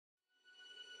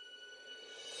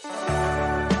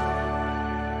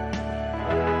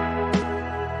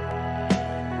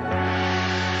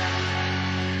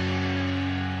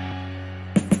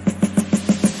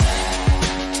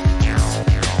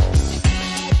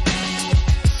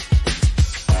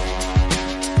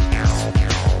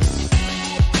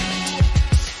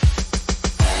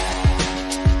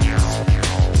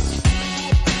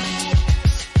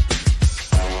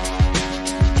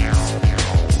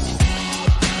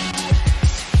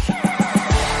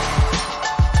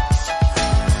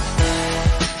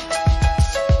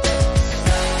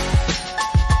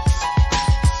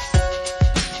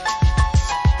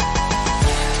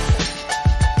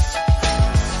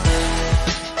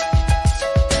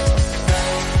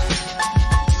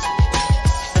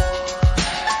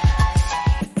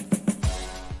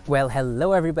Well,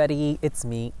 hello everybody, it's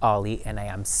me, Ollie, and I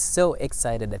am so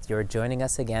excited that you're joining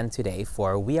us again today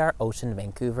for We Are Ocean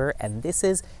Vancouver, and this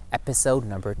is episode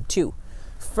number 2.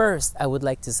 First, I would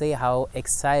like to say how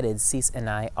excited Cis and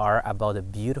I are about the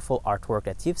beautiful artwork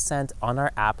that you've sent on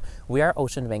our app, We Are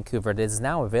Ocean Vancouver, that is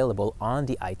now available on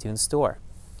the iTunes Store.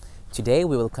 Today,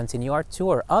 we will continue our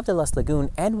tour of the Lost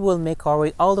Lagoon and we'll make our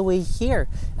way all the way here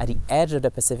at the edge of the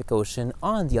Pacific Ocean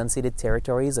on the unceded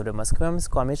territories of the Musqueam,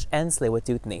 Squamish, and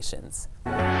Tsleil-Waututh nations.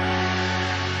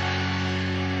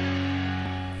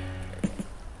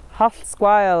 Hall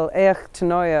squile eich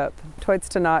tenoyup, toits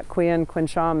tenat quian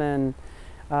quinshaman,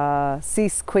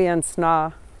 cis quian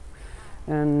sna,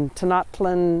 and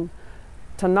tenatlan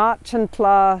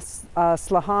tenatchentla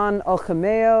slahan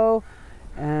olchemeo,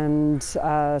 and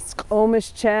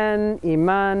Squamish chen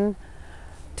iman,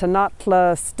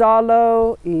 tenatla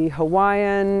stalo I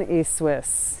Hawaiian I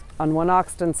Swiss, on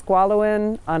Wanaxton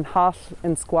Squalowin, on Hall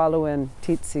in Squalowin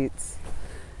Teetsits.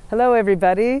 Hello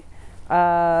everybody.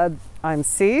 I'm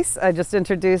Cis. I just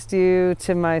introduced you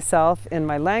to myself in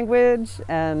my language,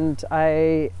 and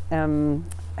I am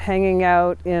hanging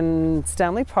out in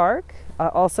Stanley Park,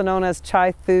 also known as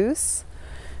Chai Thus.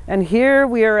 And here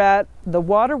we are at the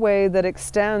waterway that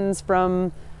extends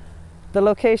from the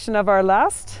location of our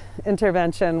last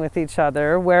intervention with each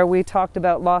other, where we talked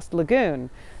about Lost Lagoon.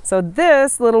 So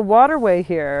this little waterway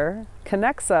here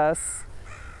connects us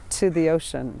to the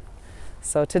ocean.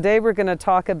 So today we're going to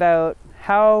talk about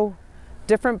how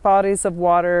different bodies of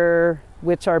water,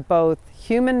 which are both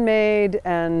human-made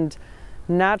and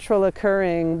natural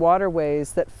occurring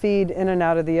waterways that feed in and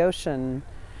out of the ocean.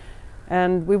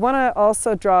 And we want to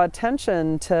also draw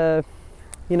attention to,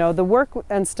 the work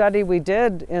and study we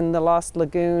did in the Lost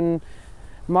Lagoon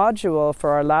module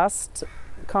for our last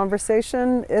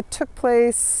conversation. It took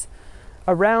place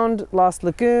around Lost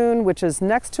Lagoon, which is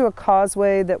next to a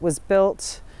causeway that was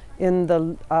built in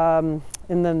the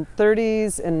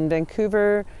 30s in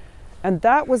Vancouver, and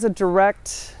that was a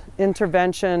direct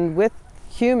intervention with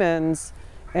humans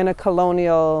in a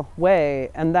colonial way,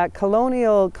 and that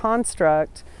colonial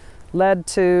construct led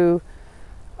to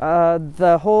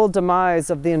the whole demise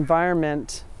of the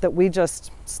environment that we just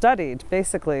studied,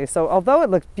 basically. So although it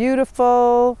looked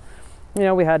beautiful,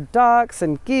 we had ducks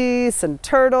and geese and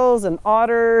turtles and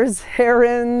otters,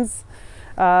 herons,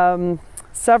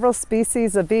 several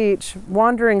species of each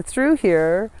wandering through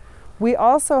here, we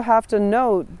also have to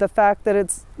note the fact that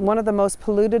it's one of the most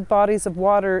polluted bodies of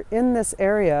water in this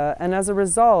area, and as a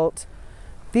result,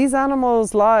 these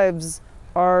animals' lives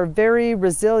are very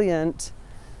resilient,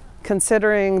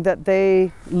 considering that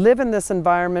they live in this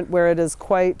environment where it is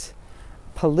quite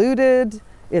polluted,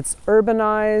 it's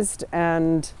urbanized,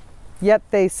 and yet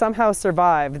they somehow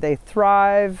survive. They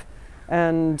thrive,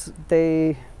 and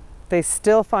they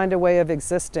still find a way of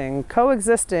existing,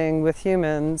 coexisting with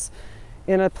humans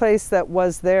in a place that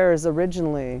was theirs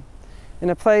originally, in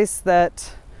a place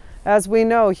that, as we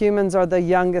know, humans are the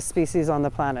youngest species on the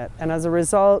planet, and as a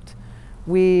result,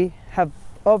 we have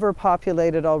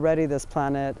overpopulated already this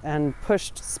planet and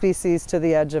pushed species to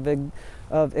the edge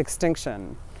of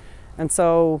extinction. And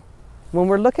so when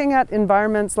we're looking at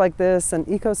environments like this and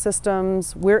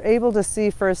ecosystems, we're able to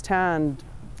see firsthand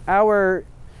our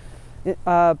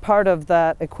part of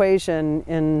that equation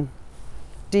in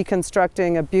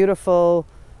deconstructing a beautiful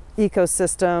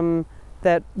ecosystem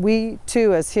that we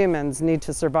too as humans need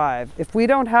to survive. If we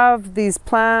don't have these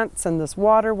plants and this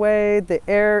waterway, the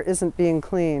air isn't being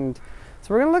cleaned.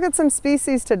 So we're going to look at some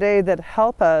species today that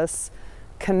help us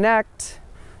connect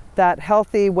that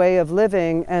healthy way of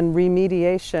living and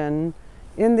remediation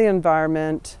in the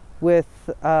environment with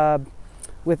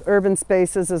urban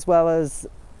spaces as well as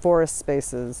forest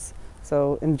spaces.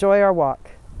 So enjoy our walk.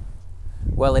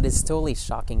 Well, it is totally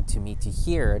shocking to me to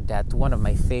hear that one of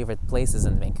my favorite places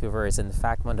in Vancouver is in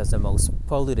fact one of the most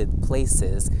polluted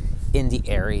places in the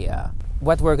area.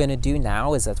 What we're going to do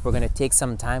now is that we're going to take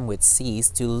some time with Cis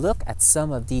to look at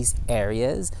some of these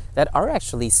areas that are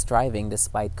actually thriving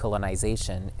despite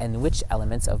colonization, and which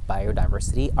elements of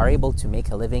biodiversity are able to make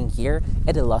a living here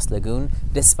at the Lost Lagoon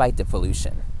despite the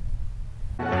pollution.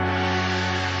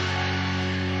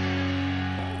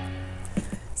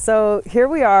 So here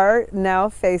we are now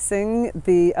facing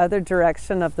the other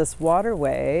direction of this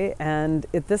waterway, and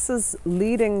this is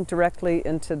leading directly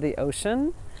into the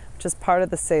ocean, which is part of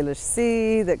the Salish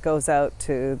Sea that goes out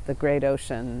to the Great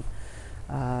Ocean,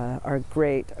 our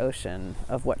great ocean,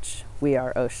 of which we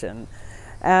are ocean.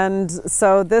 And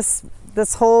so this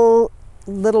whole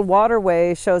little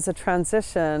waterway shows a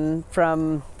transition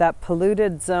from that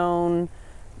polluted zone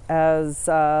as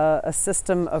a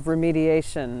system of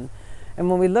remediation. And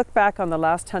when we look back on the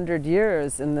last 100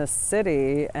 years in this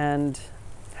city and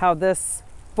how this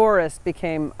forest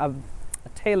became a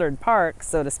tailored park,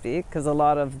 so to speak, because a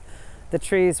lot of the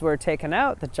trees were taken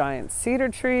out, the giant cedar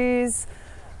trees.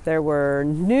 There were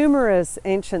numerous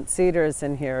ancient cedars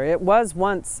in here. It was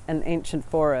once an ancient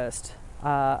forest,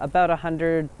 about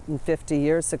 150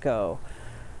 years ago.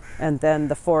 And then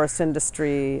the forest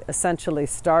industry essentially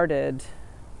started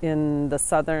in the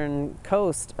southern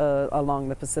coast along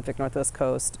the Pacific Northwest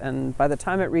coast. And by the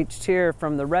time it reached here,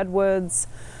 from the redwoods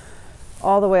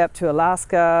all the way up to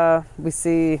Alaska, we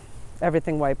see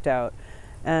everything wiped out.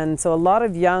 And so a lot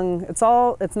of young, it's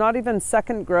not even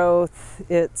second growth,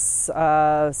 it's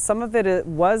some of it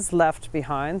was left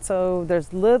behind. So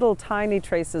there's little tiny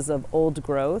traces of old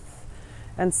growth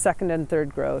and second and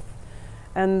third growth.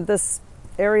 And this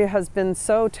area has been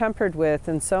so tempered with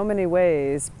in so many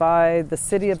ways by the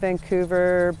city of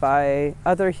Vancouver, by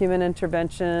other human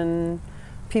intervention,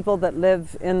 people that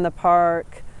live in the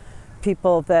park,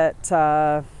 people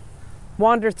that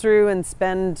wander through and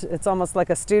spend, it's almost like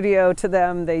a studio to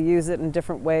them. They use it in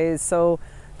different ways. So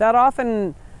that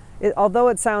often, although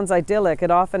it sounds idyllic, it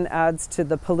often adds to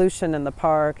the pollution in the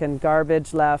park and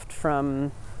garbage left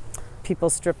from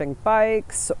people stripping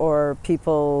bikes or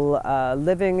people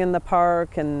living in the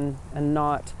park and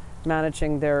not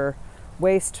managing their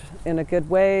waste in a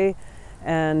good way.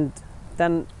 And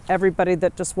then everybody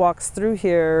that just walks through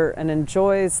here and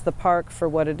enjoys the park for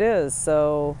what it is.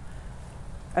 So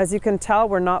as you can tell,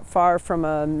 we're not far from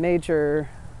a major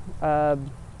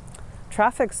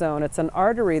traffic zone. It's an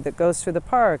artery that goes through the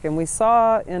park. And we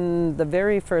saw in the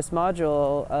very first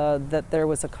module that there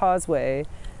was a causeway.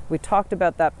 We talked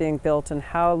about that being built and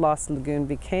how Lost Lagoon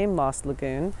became Lost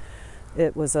Lagoon.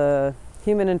 It was a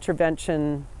human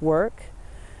intervention work.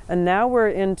 And now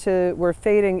we're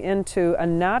fading into a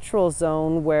natural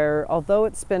zone where, although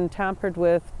it's been tampered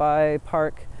with by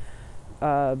park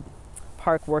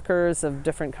workers of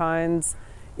different kinds,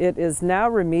 it is now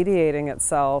remediating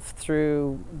itself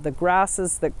through the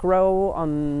grasses that grow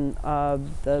on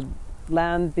the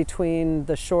land between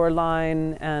the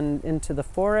shoreline and into the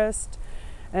forest.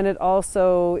 And it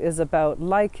also is about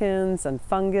lichens and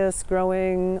fungus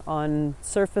growing on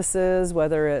surfaces,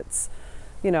 whether it's,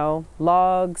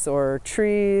 logs or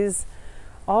trees.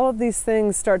 All of these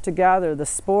things start to gather. The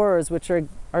spores, which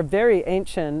are very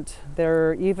ancient,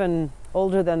 they're even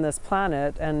older than this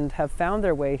planet and have found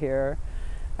their way here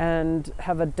and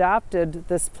have adapted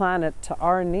this planet to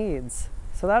our needs.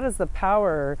 So that is the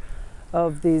power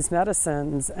of these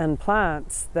medicines and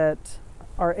plants that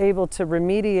are able to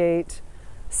remediate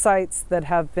sites that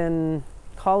have been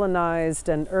colonized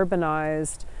and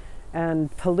urbanized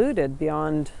and polluted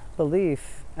beyond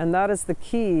belief. And that is the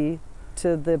key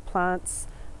to the plants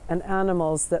and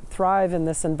animals that thrive in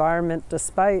this environment,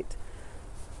 despite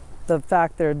the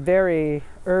fact they're very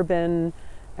urban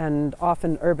and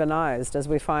often urbanized, as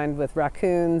we find with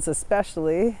raccoons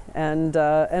especially, and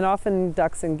often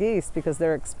ducks and geese, because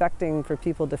they're expecting for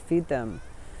people to feed them.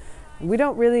 We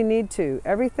don't really need to.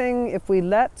 Everything, if we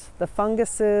let the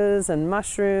funguses and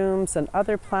mushrooms and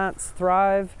other plants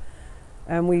thrive,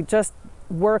 and we just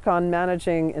work on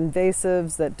managing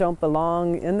invasives that don't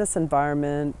belong in this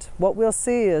environment, what we'll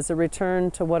see is a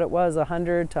return to what it was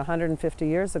 100 to 150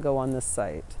 years ago on this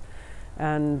site.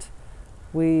 And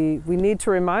we need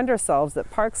to remind ourselves that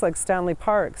parks like Stanley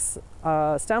Park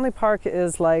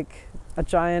is like a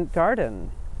giant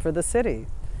garden for the city.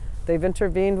 They've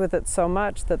intervened with it so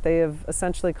much that they have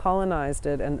essentially colonized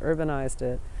it and urbanized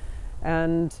it.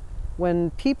 And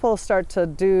when people start to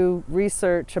do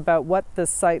research about what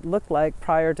this site looked like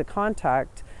prior to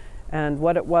contact and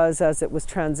what it was as it was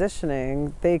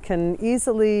transitioning, they can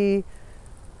easily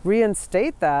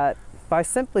reinstate that by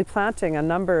simply planting a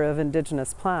number of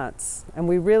indigenous plants. And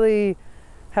we really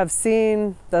have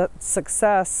seen the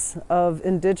success of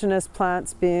indigenous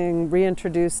plants being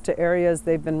reintroduced to areas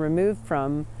they've been removed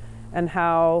from, and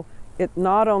how it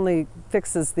not only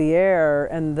fixes the air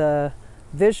and the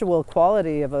visual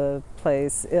quality of a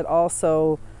place, it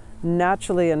also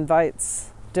naturally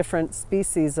invites different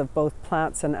species of both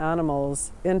plants and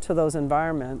animals into those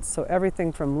environments. So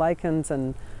everything from lichens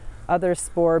and other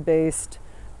spore-based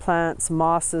plants,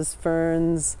 mosses,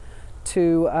 ferns,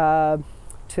 to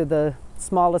the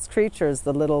smallest creatures,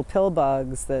 the little pill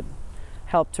bugs that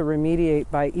help to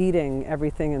remediate by eating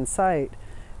everything in sight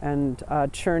and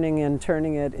churning and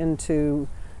turning it into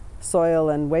soil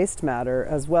and waste matter,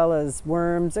 as well as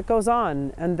worms. It goes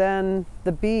on. And then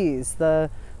the bees,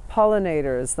 the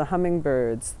pollinators, the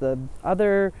hummingbirds, the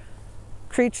other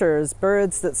creatures,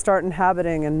 birds that start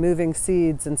inhabiting and moving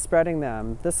seeds and spreading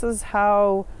them. This is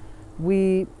how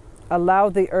we allow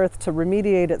the earth to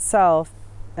remediate itself.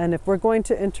 And if we're going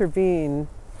to intervene,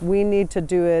 we need to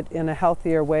do it in a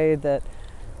healthier way that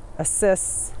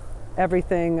assists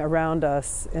everything around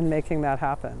us in making that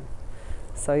happen.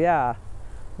 So yeah,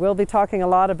 we'll be talking a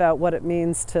lot about what it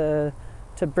means to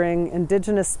bring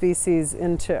indigenous species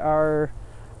into our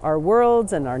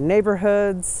worlds and our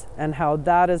neighborhoods, and how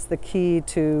that is the key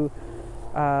to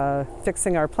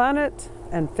fixing our planet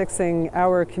and fixing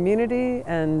our community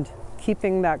and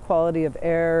keeping that quality of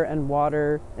air and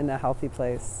water in a healthy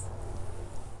place.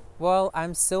 Well,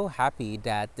 I'm so happy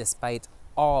that despite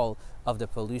all of the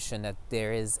pollution that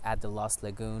there is at the Lost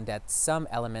Lagoon, that some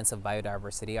elements of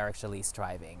biodiversity are actually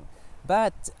thriving.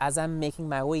 But as I'm making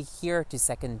my way here to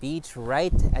Second Beach,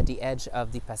 right at the edge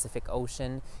of the Pacific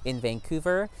Ocean in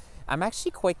Vancouver, I'm actually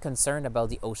quite concerned about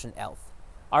the ocean health.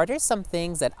 Are there some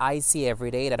things that I see every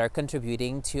day that are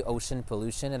contributing to ocean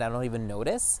pollution and I don't even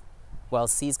notice? Well,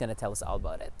 C's gonna tell us all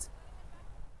about it.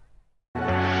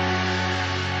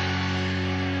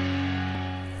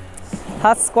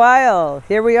 Musqueam.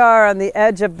 Here we are on the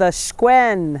edge of the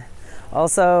Squamish,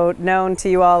 also known to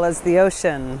you all as the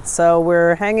ocean. So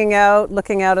we're hanging out,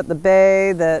 looking out at the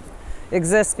bay that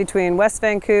exists between West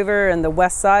Vancouver and the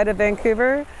west side of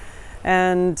Vancouver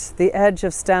and the edge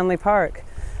of Stanley Park.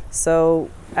 So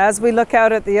as we look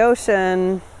out at the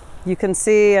ocean, you can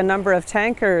see a number of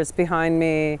tankers behind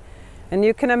me. And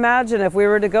you can imagine if we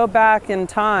were to go back in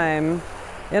time,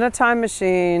 in a time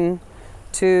machine,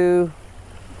 to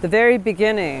the very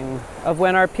beginning of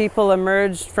when our people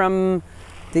emerged from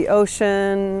the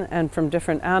ocean and from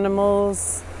different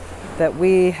animals, that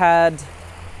we had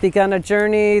begun a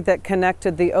journey that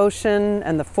connected the ocean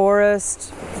and the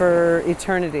forest for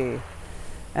eternity.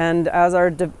 And as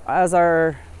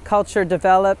our culture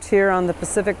developed here on the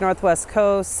Pacific Northwest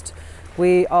coast,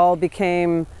 we all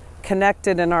became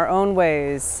connected in our own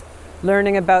ways,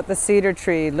 learning about the cedar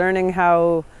tree, learning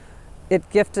how it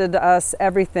gifted us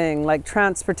everything like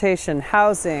transportation,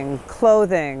 housing,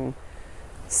 clothing,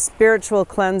 spiritual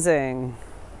cleansing,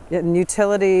 and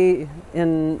utility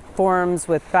in forms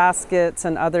with baskets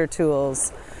and other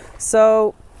tools.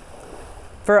 So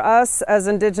for us as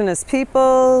Indigenous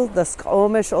people, the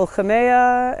Squamish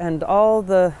and all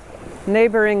the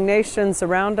neighboring nations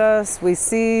around us, we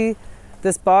see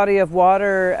this body of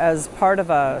water as part of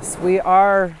us. We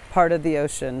are part of the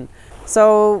ocean.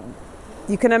 So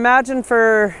you can imagine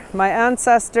for my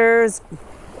ancestors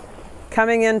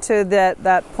coming into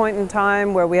that point in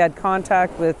time where we had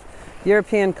contact with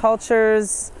European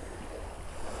cultures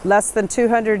less than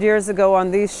 200 years ago on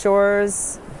these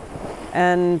shores,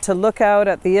 and to look out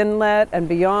at the inlet and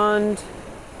beyond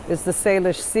is the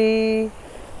Salish Sea.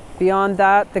 Beyond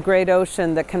that, the great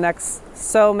ocean that connects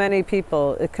so many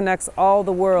people. It connects all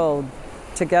the world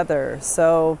together.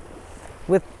 So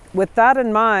with that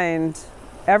in mind,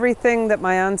 everything that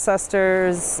my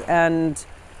ancestors and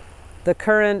the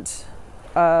current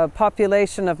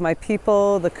population of my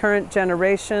people, the current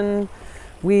generation,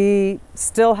 we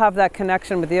still have that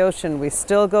connection with the ocean. We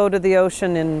still go to the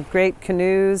ocean in great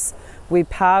canoes. We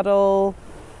paddle.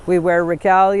 We wear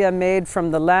regalia made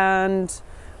from the land.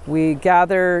 We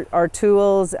gather our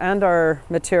tools and our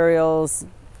materials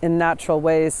in natural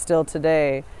ways still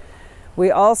today.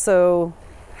 We also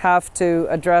have to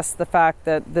address the fact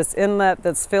that this inlet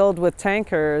that's filled with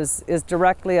tankers is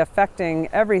directly affecting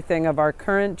everything of our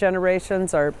current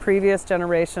generations, our previous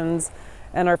generations,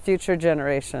 and our future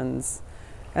generations.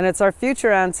 And it's our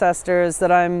future ancestors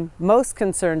that I'm most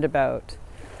concerned about,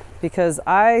 because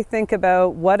I think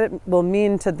about what it will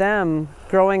mean to them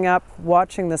growing up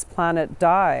watching this planet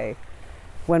die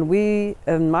when we,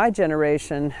 in my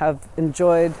generation, have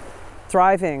enjoyed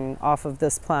thriving off of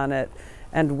this planet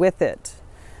and with it.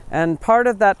 And part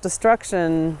of that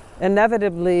destruction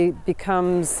inevitably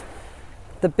becomes,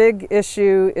 the big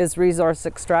issue is resource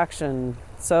extraction.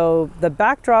 So the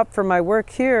backdrop for my work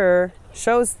here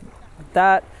shows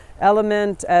that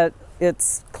element at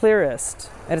its clearest.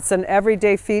 And it's an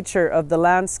everyday feature of the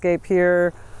landscape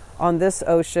here on this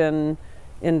ocean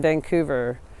in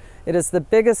Vancouver. It is the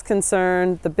biggest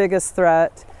concern, the biggest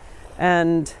threat,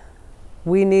 and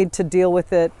we need to deal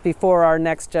with it before our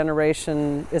next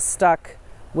generation is stuck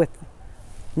with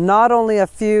not only a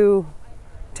few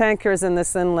tankers in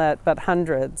this inlet, but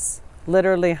hundreds,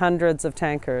 literally hundreds of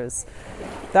tankers.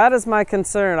 That is my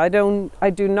concern. I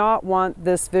do not want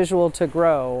this visual to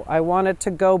grow. I want it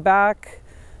to go back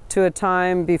to a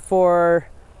time before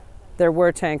there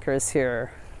were tankers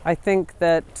here. I think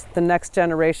that the next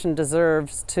generation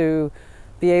deserves to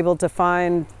be able to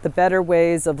find the better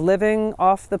ways of living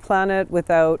off the planet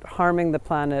without harming the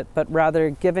planet, but rather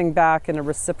giving back in a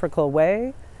reciprocal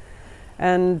way.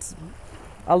 And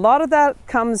a lot of that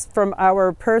comes from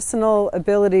our personal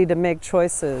ability to make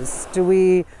choices. Do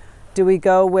we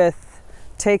go with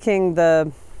taking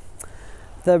the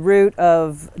route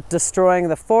of destroying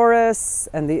the forests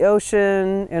and the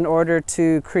ocean in order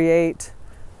to create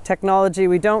technology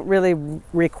we don't really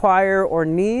require or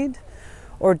need?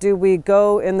 Or do we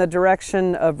go in the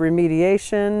direction of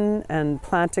remediation and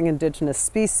planting indigenous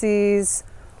species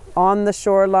on the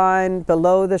shoreline,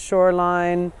 below the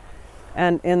shoreline,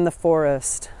 and in the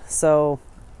forest? So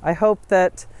I hope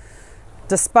that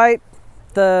despite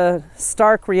the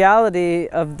stark reality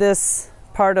of this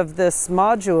part of this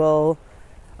module,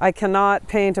 I cannot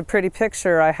paint a pretty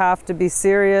picture. I have to be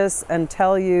serious and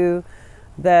tell you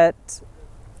that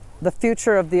the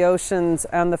future of the oceans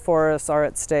and the forests are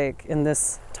at stake in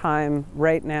this time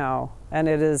right now. And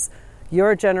it is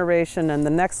your generation and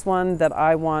the next one that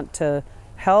I want to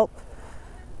help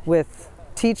with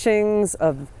teachings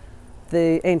of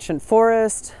the ancient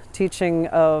forest, teaching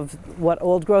of what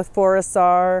old growth forests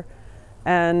are,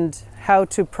 and how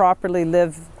to properly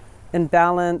live in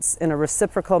balance in a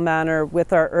reciprocal manner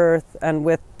with our earth and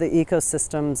with the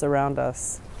ecosystems around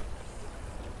us.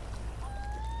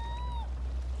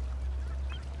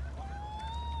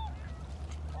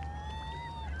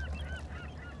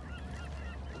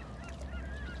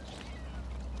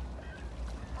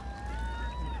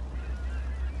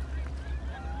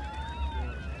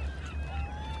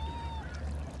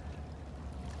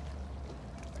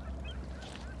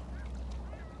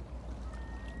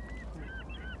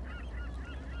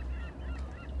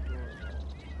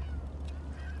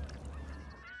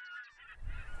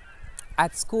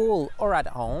 At school or at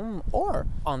home or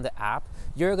on the app,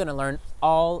 you're going to learn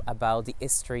all about the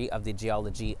history of the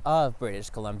geology of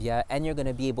British Columbia, and you're going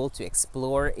to be able to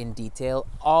explore in detail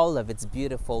all of its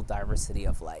beautiful diversity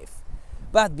of life.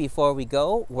 But before we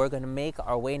go, we're going to make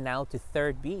our way now to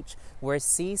Third Beach, where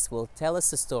Cease will tell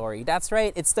us a story. That's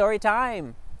right, it's story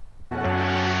time!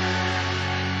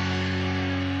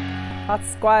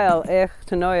 Hatsquile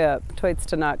Tanoya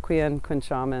Toitstanat Quian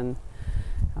Quinshaman.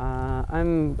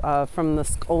 I'm from the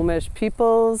Squamish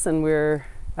peoples, and we're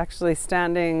actually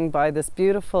standing by this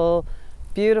beautiful,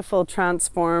 beautiful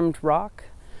transformed rock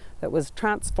that was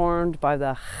transformed by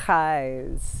the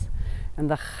Chais.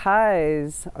 And the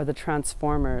Chais are the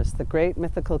transformers, the great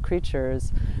mythical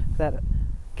creatures that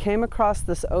came across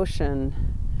this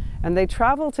ocean, and they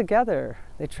travel together.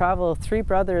 They travel, 3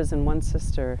 brothers and 1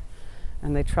 sister,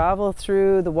 and they travel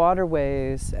through the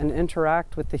waterways and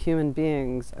interact with the human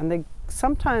beings, and they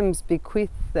sometimes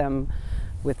bequeath them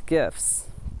with gifts,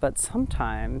 but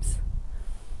sometimes,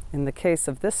 in the case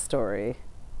of this story,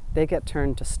 they get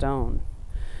turned to stone,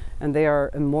 and they are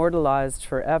immortalized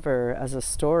forever as a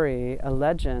story, a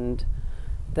legend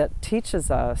that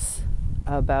teaches us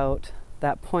about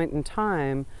that point in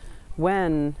time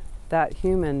when that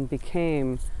human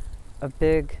became a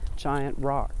big giant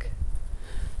rock.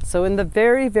 So in the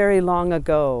very, very long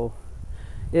ago,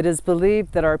 it is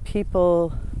believed that our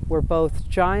people were both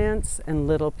giants and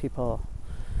little people.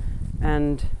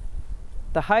 And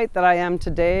the height that I am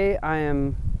today, I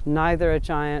am neither a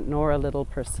giant nor a little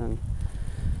person.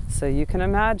 So you can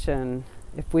imagine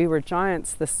if we were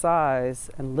giants this size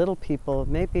and little people,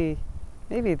 maybe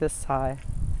this high,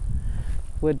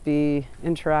 would be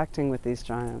interacting with these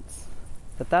giants.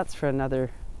 But that's for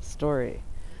another story.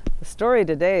 The story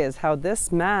today is how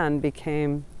this man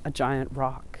became a giant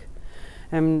rock.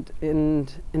 And in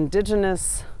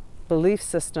indigenous belief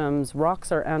systems,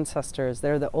 rocks are ancestors.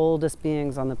 They're the oldest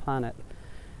beings on the planet.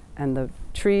 And the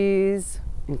trees,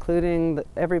 including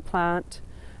every plant,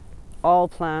 all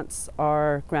plants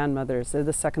are grandmothers. They're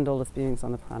the second oldest beings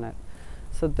on the planet.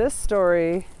 So this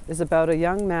story is about a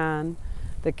young man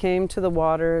that came to the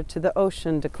water, to the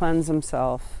ocean, to cleanse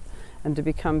himself and to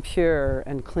become pure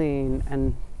and clean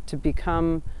and to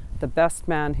become the best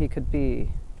man he could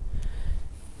be.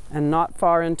 And not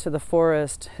far into the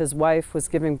forest, his wife was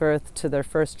giving birth to their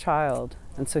first child.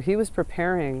 And so he was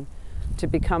preparing to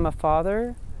become a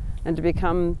father, and to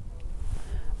become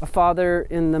a father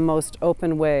in the most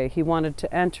open way. He wanted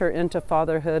to enter into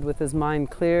fatherhood with his mind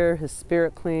clear, his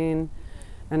spirit clean,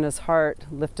 and his heart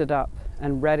lifted up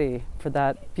and ready for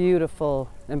that beautiful,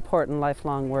 important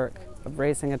lifelong work of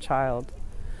raising a child.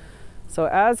 So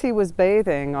as he was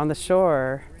bathing on the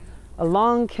shore,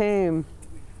 along came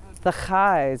the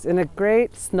Chais in a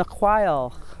great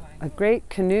snaquile, a great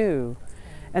canoe.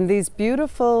 And these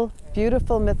beautiful,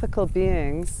 beautiful mythical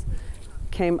beings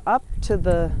came up to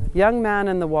the young man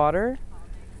in the water,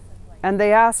 and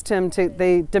they asked him to,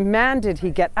 they demanded he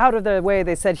get out of their way.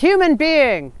 They said, "Human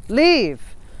being,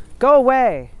 leave, go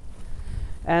away."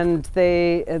 And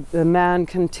the man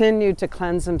continued to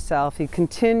cleanse himself. He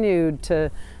continued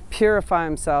to purify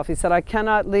himself. He said, I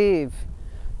cannot leave.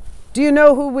 Do you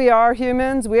know who we are,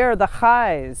 humans? We are the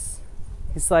Chais.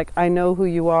 He's like, I know who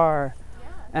you are.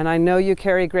 And I know you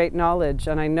carry great knowledge,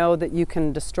 and I know that you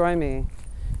can destroy me.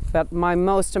 But my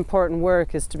most important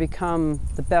work is to become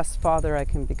the best father I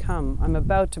can become. I'm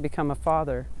about to become a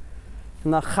father.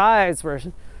 And the Chais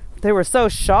were so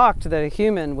shocked that a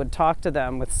human would talk to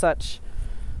them with such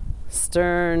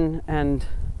stern and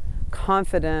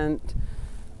confident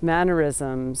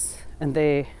mannerisms, and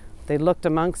they looked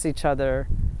amongst each other,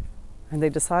 and they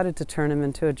decided to turn him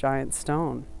into a giant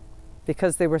stone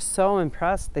because they were so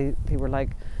impressed. They were like,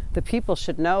 the people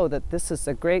should know that this is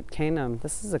a great Canaan,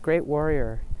 this is a great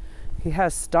warrior. He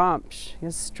has stomach, he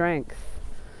has strength.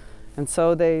 And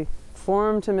so they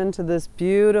formed him into this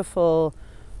beautiful,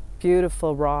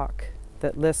 beautiful rock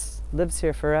that lives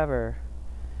here forever.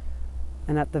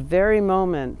 And at the very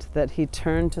moment that he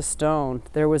turned to stone,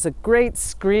 there was a great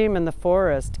scream in the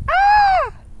forest,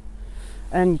 ah!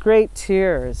 And great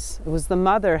tears. It was the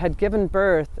mother had given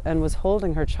birth and was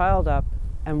holding her child up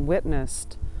and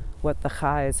witnessed what the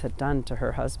Chais had done to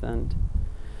her husband.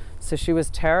 So she was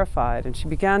terrified, and she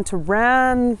began to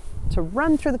run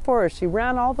through the forest. She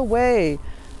ran all the way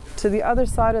to the other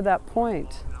side of that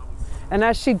point. And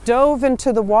as she dove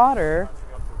into the water,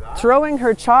 throwing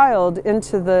her child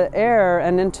into the air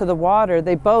and into the water,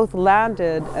 they both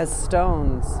landed as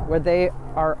stones, where they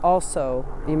are also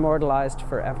immortalized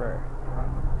forever.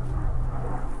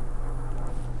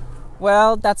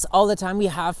 Well, that's all the time we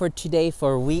have for today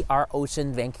for We Are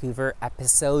Ocean Vancouver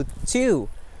episode 2.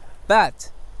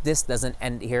 But this doesn't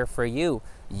end here for you.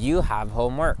 You have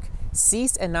homework.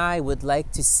 Cease and I would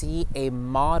like to see a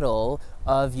model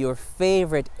of your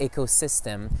favorite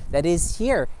ecosystem that is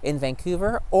here in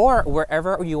Vancouver or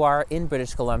wherever you are in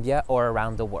British Columbia or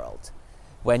around the world.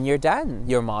 When you're done,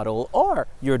 your model or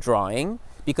your drawing,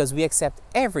 because we accept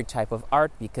every type of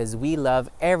art because we love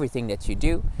everything that you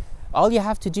do, all you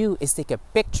have to do is take a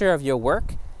picture of your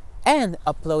work and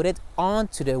upload it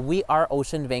onto the We Are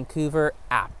Ocean Vancouver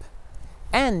app.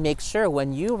 And make sure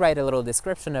when you write a little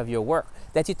description of your work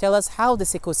that you tell us how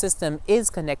this ecosystem is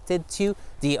connected to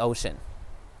the ocean.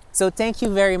 So thank you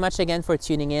very much again for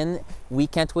tuning in. We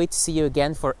can't wait to see you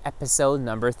again for episode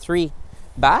number 3.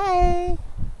 Bye!